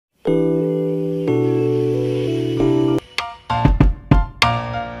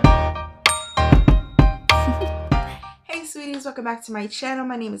welcome back to my channel.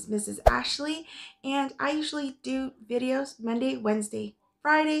 My name is Mrs. Ashley, and I usually do videos Monday, Wednesday,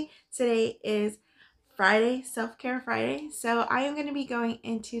 Friday. Today is Friday, Self-Care Friday. So I am going to be going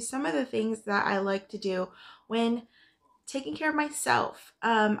into some of the things that I like to do when taking care of myself.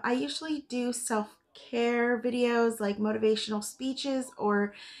 I usually do self-care videos like motivational speeches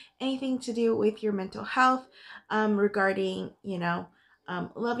or anything to do with your mental health, regarding,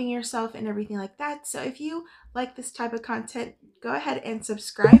 loving yourself and everything like that. So if you like this type of content, go ahead and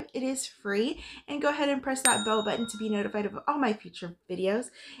subscribe. It is free, and go ahead and press that bell button to be notified of all my future videos.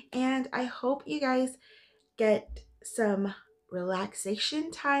 And I hope you guys get some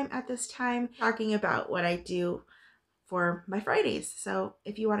relaxation time at this time, talking about what I do for my Fridays. So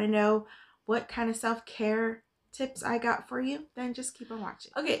if you want to know what kind of self-care tips I got for you, then just keep on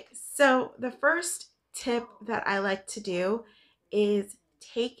watching. Okay, so the first tip that I like to do is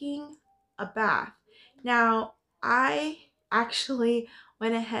taking a bath. Now, I actually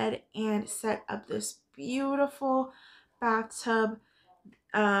went ahead and set up this beautiful bathtub.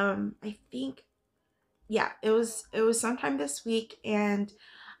 I think, yeah, it was sometime this week, and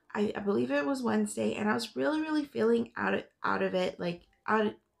I believe it was Wednesday, and I was really feeling out of it, like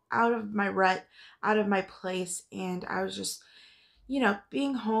out of my rut, out of my place. And I was just,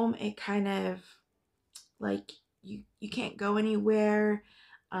 being home, it kind of like you can't go anywhere.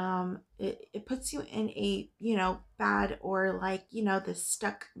 It puts you in a, bad, or like, the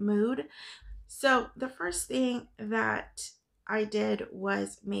stuck mood. So the first thing that I did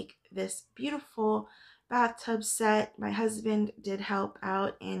was make this beautiful bathtub set. My husband did help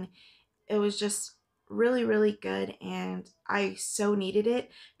out, and it was just really good, and I so needed it,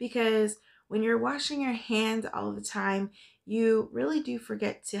 because when you're washing your hands all the time, you really do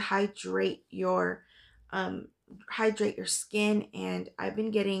forget to hydrate your skin. And I've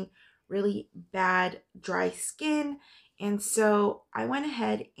been getting really bad dry skin, and so I went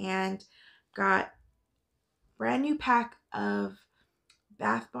ahead and got brand new pack of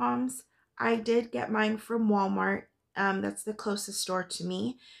bath bombs. I did get mine from Walmart. That's the closest store to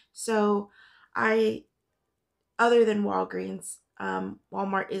me. So other than Walgreens,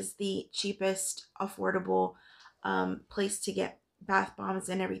 Walmart is the cheapest, affordable place to get bath bombs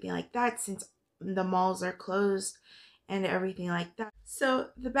and everything like that, since the malls are closed and everything like that. So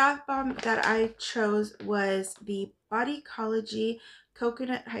the bath bomb that I chose was the Bodycology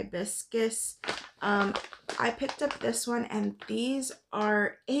Coconut Hibiscus. I picked up this one, and these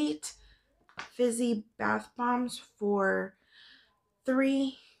are 8 fizzy bath bombs for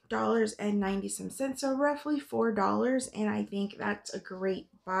 $3.90, so roughly $4, and I think that's a great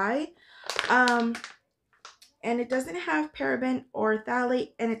buy. And it doesn't have paraben or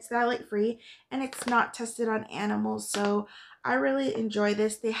phthalate, and it's phthalate free, and it's not tested on animals. So I really enjoy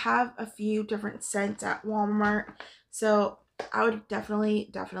this. They have a few different scents at Walmart, so I would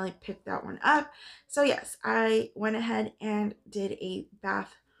definitely pick that one up. So yes, I went ahead and did a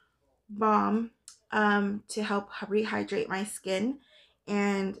bath bomb to help rehydrate my skin,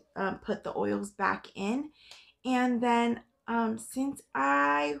 and put the oils back in. And then since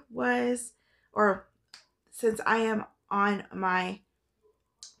I am on my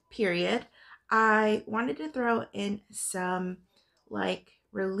period, I wanted to throw in some like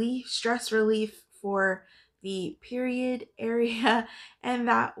stress relief for the period area, and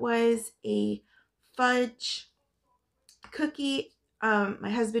that was a fudge cookie.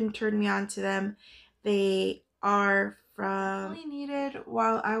 My husband turned me on to them. They are from, all I needed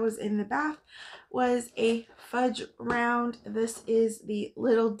while I was in the bath was a fudge round. This is the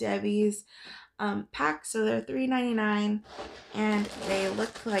Little Debbie's pack, so they're $3.99, and they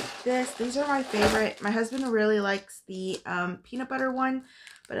look like this. These are my favorite. My husband really likes the peanut butter one,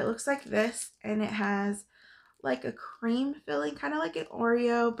 but it looks like this, and it has like a cream filling, kind of like an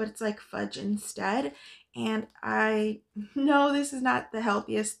Oreo, but it's like fudge instead. And I know this is not the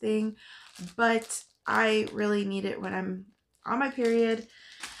healthiest thing, but I really need it when I'm on my period.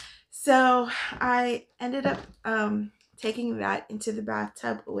 So I ended up taking that into the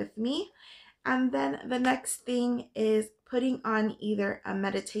bathtub with me. And then the next thing is putting on either a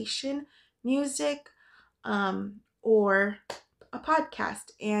meditation music or a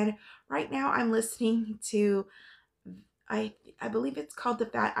podcast. And right now I'm listening to, I believe it's called The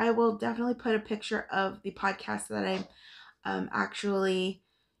Fat. I will definitely put a picture of the podcast that I'm actually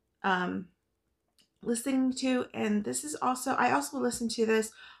listening to. And this is also, I also listen to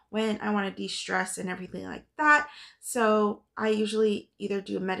this when I want to de-stress and everything like that. So I usually either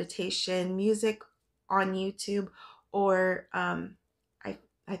do meditation music on YouTube, or I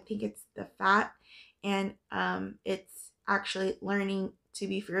think it's The Fat, and it's actually Learning to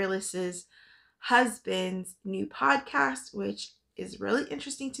Be Fearless's husband's new podcast, which is really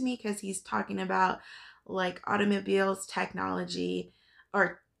interesting to me because he's talking about like automobiles, technology,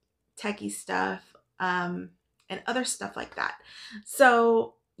 or techie stuff, and other stuff like that.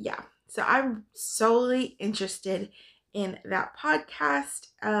 So yeah, so I'm solely interested in that podcast.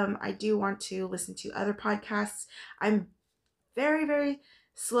 I do want to listen to other podcasts. I'm very, very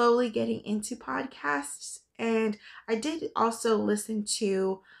slowly getting into podcasts. And I did also listen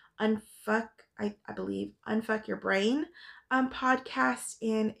to Unfuck, I believe, Unfuck Your Brain podcast.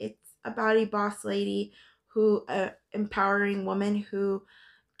 And it's about a boss lady who, empowering woman who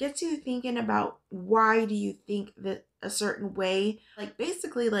gets you thinking about why do you think that a certain way, like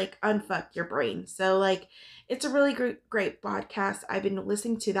basically like unfuck your brain. So like it's a really great podcast. I've been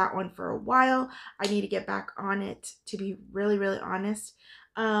listening to that one for a while. I need to get back on it, to be really really honest.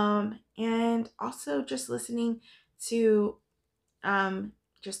 And also just listening to um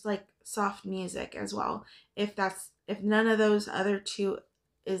just like soft music as well. If none of those other two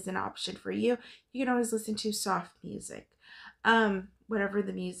is an option for you, you can always listen to soft music. Whatever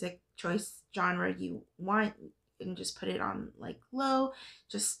the music choice genre you want, and just put it on like low,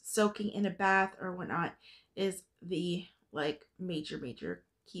 just soaking in a bath or whatnot is the like major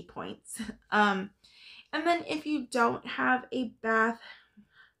key points. And then if you don't have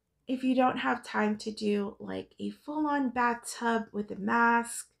time to do like a full-on bathtub with a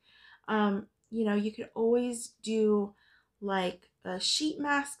mask, you could always do like sheet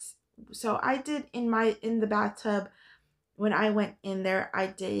masks. So I did in the bathtub when I went in there, I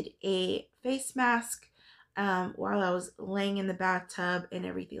did a face mask while I was laying in the bathtub and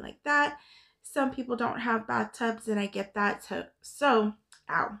everything like that. Some people don't have bathtubs, and I get that. So,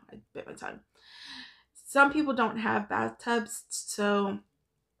 ow, I bit my tongue. Some people don't have bathtubs, so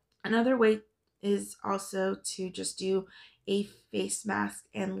another way is also to just do a face mask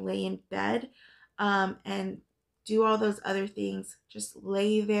and lay in bed, and do all those other things. Just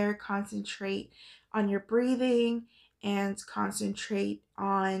lay there, concentrate on your breathing, and concentrate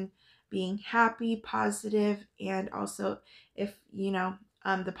on being happy, positive, and also if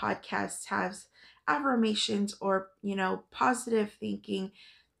the podcast has affirmations or positive thinking,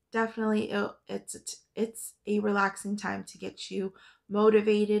 definitely it's a relaxing time to get you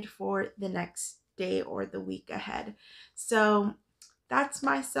motivated for the next day or the week ahead. So that's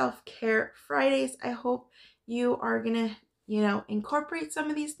my self-care Fridays. I hope you are gonna incorporate some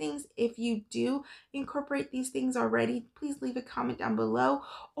of these things. If you do incorporate these things already, please leave a comment down below.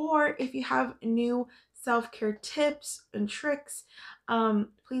 Or if you have new self-care tips and tricks,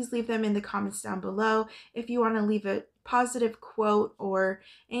 please leave them in the comments down below. If you want to leave a positive quote or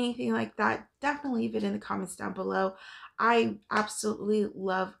anything like that, definitely leave it in the comments down below. I absolutely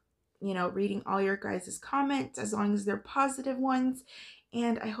love reading all your guys' comments, as long as they're positive ones.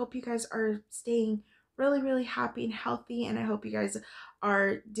 And I hope you guys are staying really really happy and healthy, and I hope you guys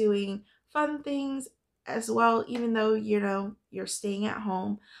are doing fun things as well, even though you're staying at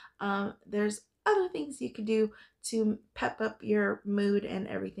home. There's other things you could do to pep up your mood and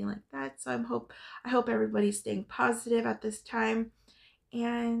everything like that. So I hope everybody's staying positive at this time.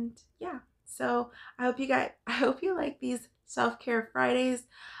 And yeah, so I hope you like these self-care Fridays.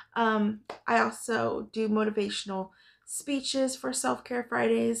 I also do motivational speeches for self-care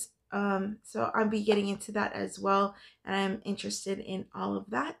Fridays. So I'll be getting into that as well, and I'm interested in all of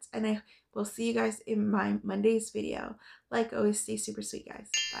that. And I will see you guys in my Monday's video. Like always, stay super sweet, guys.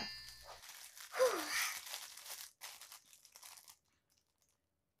 Bye.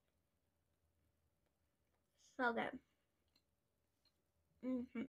 So good.